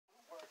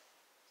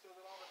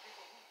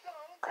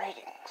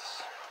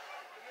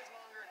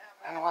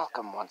And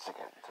welcome once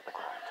again to the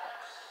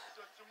Grindhouse.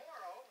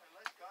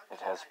 It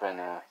has been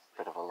a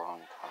bit of a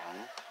long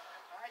time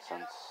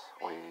since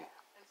we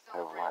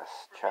have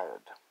last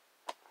chatted.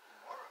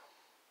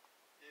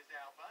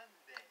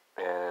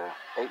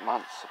 8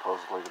 months,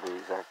 supposedly, to be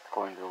exact,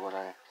 according to what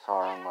I saw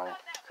on my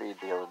feed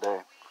the other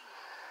day.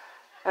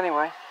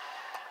 Anyway,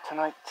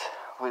 tonight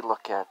we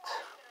look at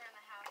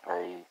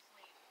a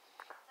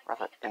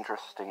rather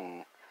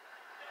interesting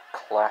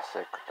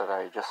classic that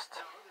I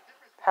just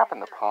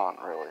happened upon,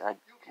 really. I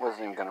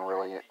wasn't even going to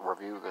really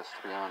review this,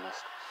 to be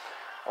honest.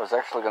 I was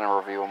actually going to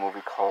review a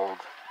movie called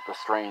The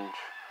Strange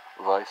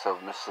Vice of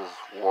Mrs.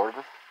 Ward,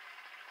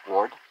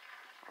 or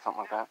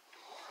something like that.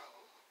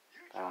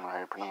 I don't know how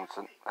you pronounce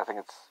it. I think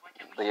it's,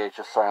 the H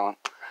is silent.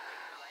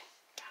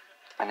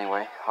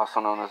 Anyway,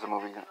 also known as a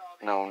movie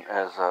known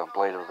as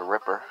Blade of the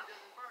Ripper.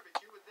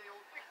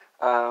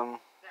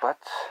 But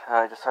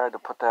I decided to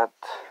put that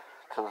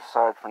to the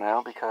side for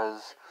now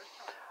because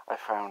I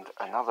found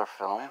another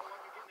film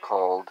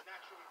called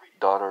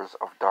Daughters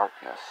of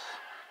Darkness.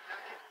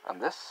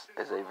 And this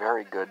is a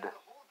very good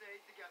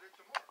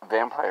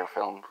vampire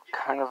film,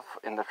 kind of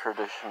in the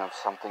tradition of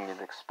something you'd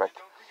expect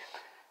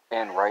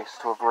Anne Rice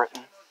to have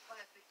written.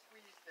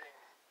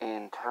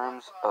 In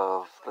terms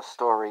of the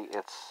story,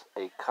 it's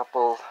a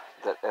couple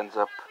that ends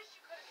up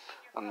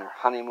on their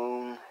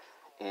honeymoon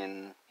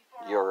in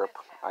Europe.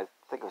 I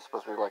think it was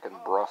supposed to be like in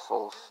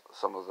Brussels,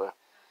 some of the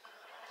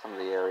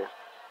area.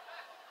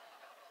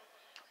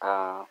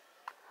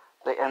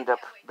 They end up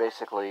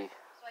basically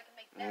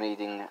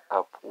meeting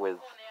up with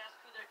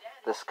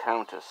this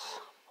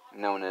countess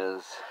known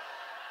as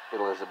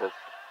Elizabeth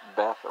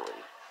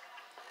Bathory.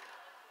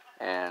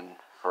 And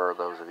for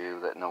those of you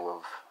that know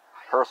of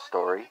her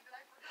story,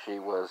 she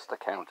was the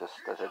countess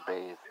that had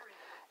bathed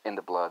in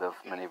the blood of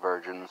many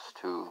virgins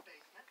to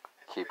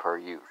keep her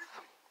youth.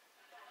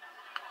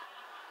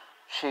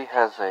 She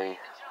has a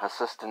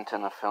assistant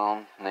in the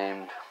film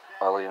named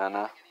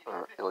Ileana,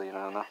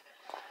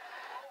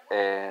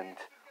 and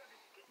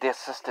the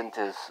assistant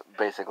is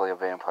basically a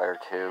vampire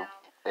too,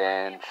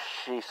 and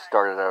she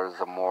started out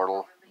as a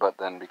mortal, but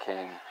then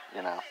became,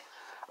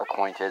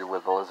 acquainted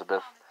with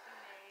Elizabeth,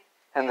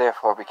 and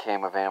therefore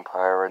became a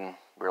vampire and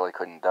really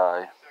couldn't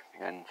die,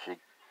 and she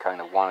kind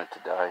of wanted to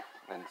die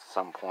in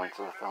some points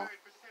of the film.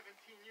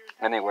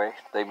 Anyway,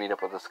 they meet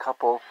up with this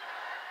couple.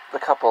 The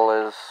couple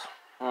is,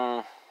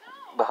 the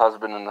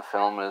husband in the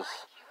film is,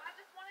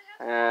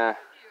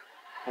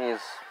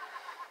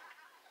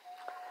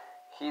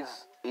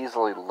 he's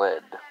easily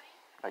led,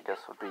 I guess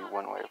would be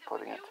one way of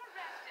putting it.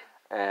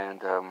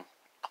 And,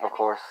 of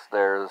course,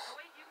 there's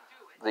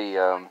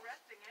the,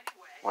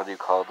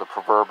 the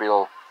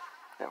proverbial,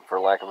 for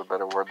lack of a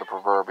better word, the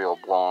proverbial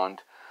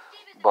blonde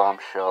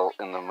bombshell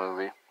in the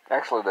movie.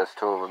 Actually, there's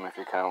two of them if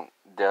you count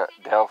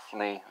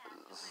Daphne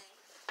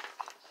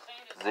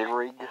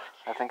Zierig,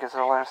 I think is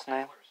her last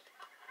name.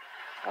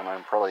 And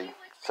I'm probably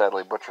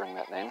sadly butchering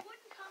that name.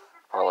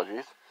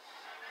 Apologies.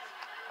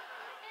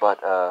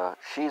 But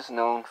she's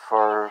known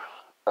for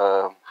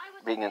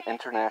being an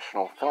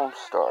international film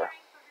star,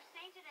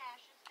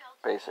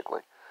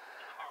 basically.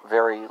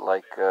 Very,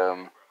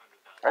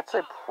 I'd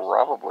say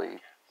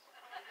probably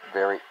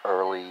very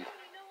early,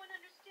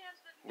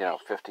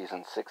 50s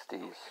and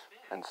 60s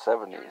and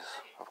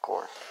 70s, of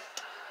course,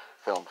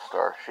 film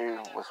star. She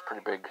was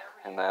pretty big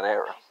in that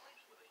era.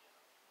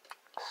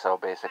 So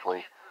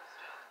basically,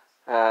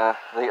 the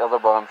other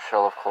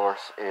bombshell, of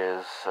course,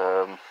 is,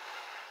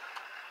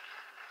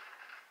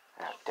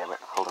 damn it,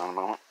 hold on a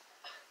moment.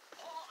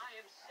 All I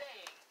am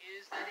saying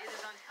is that it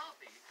is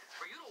unhealthy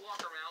for you to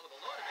walk around with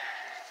a load of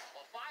ashes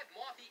while 5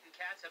 moth-eaten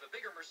cats have a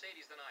bigger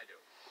Mercedes than I do.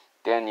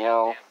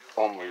 Danielle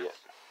Only.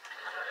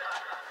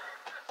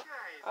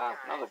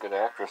 Another good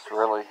actress,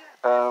 really.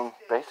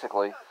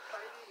 Basically,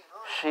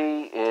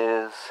 she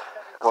is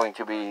going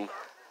to be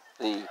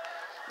the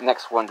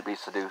next one to be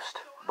seduced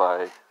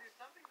by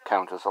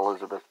Countess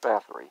Elizabeth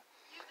Bathory.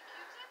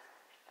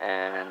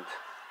 And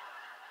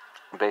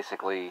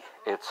basically,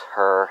 it's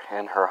her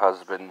and her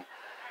husband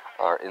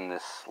are in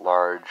this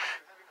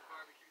large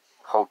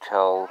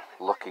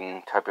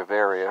hotel-looking type of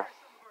area,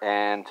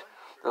 and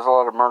there's a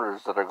lot of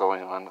murders that are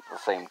going on at the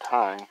same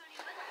time,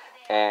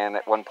 and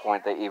at one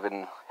point they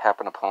even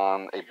happen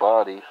upon a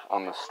body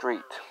on the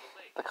street,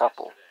 the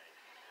couple.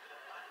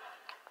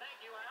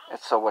 And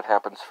so what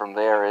happens from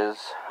there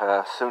is,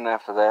 soon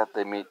after that,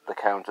 they meet the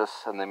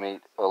Countess, and they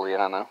meet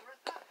Ileana,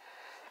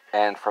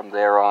 and from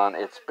there on,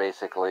 it's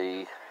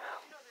basically,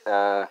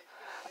 they're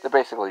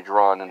basically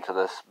drawn into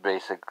this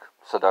basic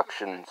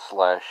seduction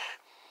slash,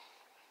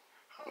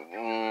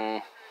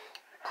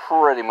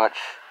 pretty much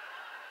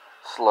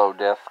slow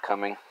death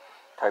coming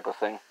type of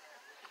thing.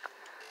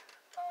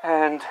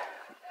 And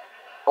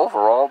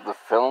overall, the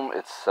film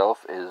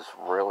itself is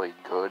really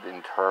good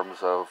in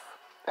terms of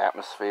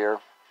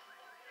atmosphere,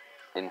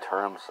 in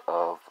terms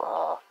of,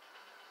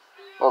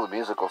 the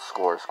musical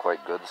score is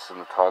quite good, the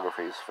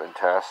cinematography is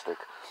fantastic,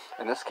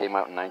 and this came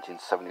out in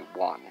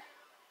 1971.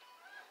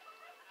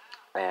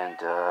 And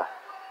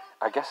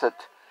I guess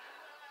it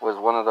was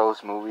one of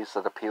those movies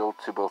that appealed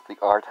to both the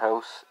art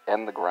house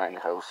and the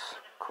grindhouse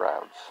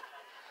crowds.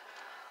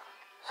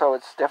 So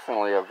it's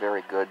definitely a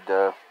very good,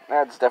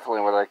 that's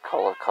definitely what I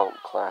call a cult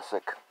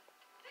classic.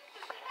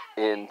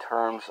 In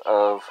terms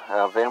of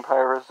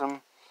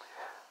vampirism,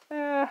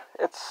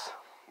 it's,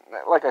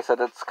 like I said,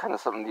 it's kind of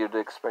something you'd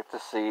expect to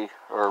see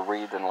or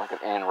read in like an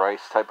Anne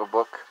Rice type of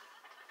book.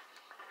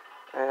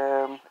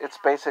 It's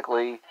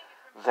basically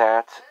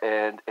that,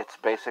 and it's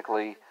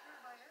basically,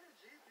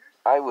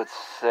 I would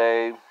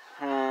say,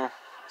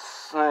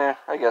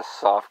 I guess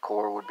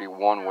softcore would be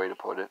one way to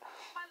put it,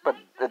 but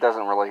it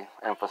doesn't really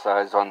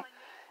emphasize on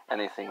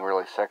anything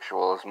really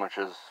sexual as much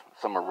as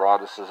some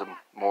eroticism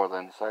more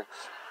than sex.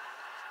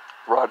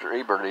 Roger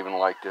Ebert even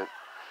liked it,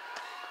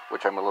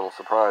 which I'm a little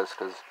surprised,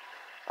 because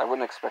I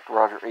wouldn't expect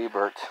Roger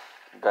Ebert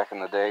back in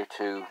the day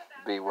to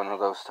be one of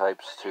those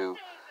types to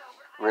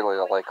really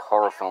like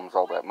horror films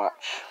all that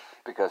much,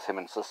 because him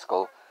and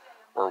Siskel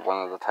were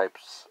one of the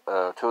types,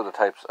 two of the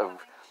types of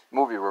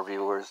movie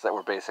reviewers that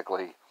were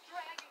basically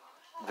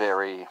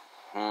very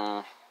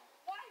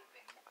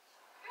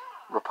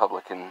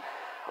Republican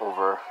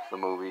over the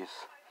movies.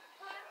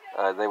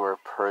 They were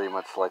pretty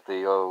much like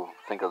the,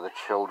 think of the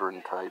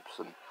children types,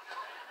 and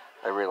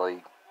I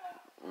really,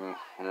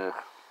 I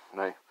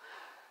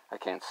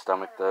can't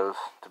stomach those,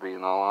 to be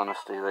in all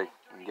honesty. They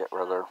get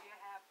rather,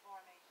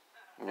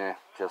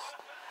 just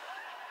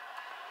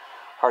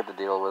hard to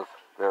deal with,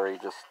 very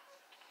just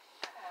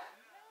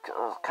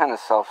kind of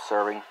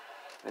self-serving,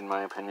 in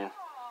my opinion.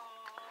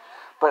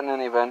 But in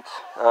any event,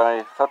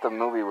 I thought the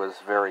movie was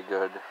very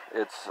good.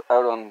 It's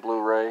out on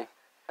Blu-ray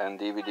and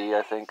DVD,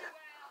 I think.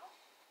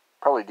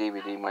 Probably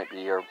DVD might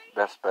be your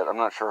best bet. I'm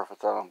not sure if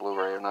it's out on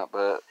Blu-ray or not,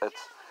 but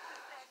it's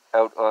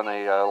out on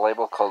a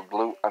label called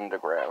Blue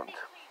Underground.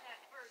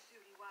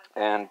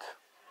 And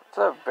it's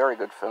a very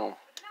good film.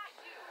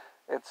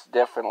 It's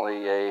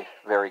definitely a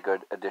very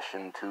good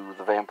addition to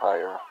the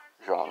vampire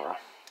genre.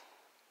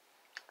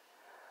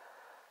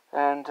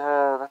 And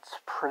that's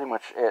pretty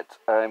much it.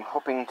 I'm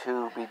hoping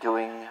to be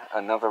doing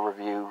another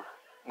review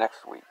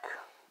next week,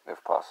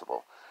 if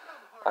possible.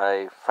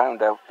 I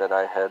found out that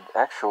I had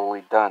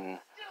actually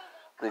done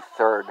the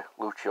third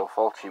Lucio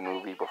Fulci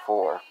movie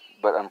before,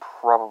 but I'm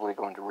probably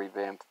going to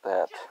revamp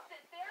that.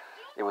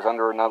 It was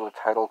under another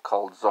title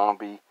called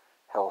Zombie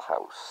Hell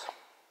House.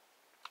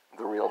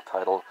 The real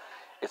title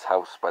is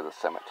House by the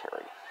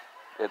Cemetery.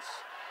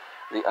 It's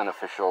the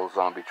unofficial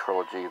zombie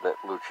trilogy that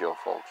Lucio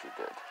Fulci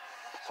did.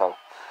 So,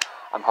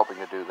 I'm hoping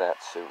to do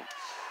that soon.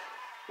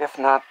 If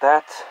not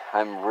that,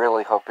 I'm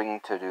really hoping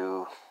to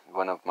do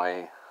one of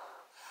my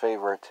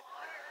favorite,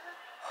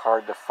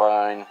 hard to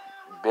find,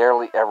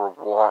 barely ever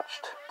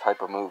watched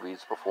type of movies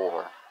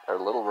before. A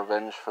little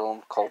revenge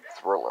film called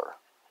Thriller,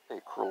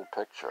 A Cruel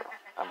Picture.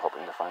 I'm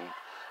hoping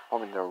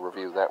to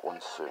review that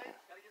one soon.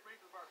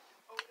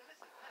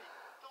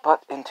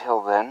 But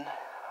until then,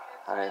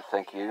 I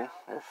thank you,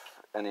 if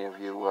any of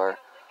you are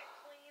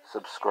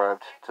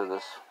subscribed to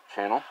this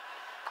channel.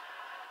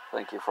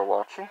 Thank you for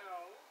watching,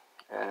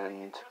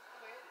 and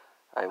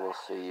I will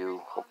see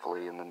you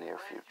hopefully in the near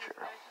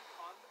future.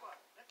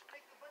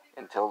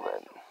 Until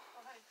then,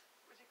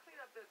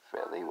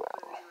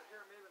 farewell.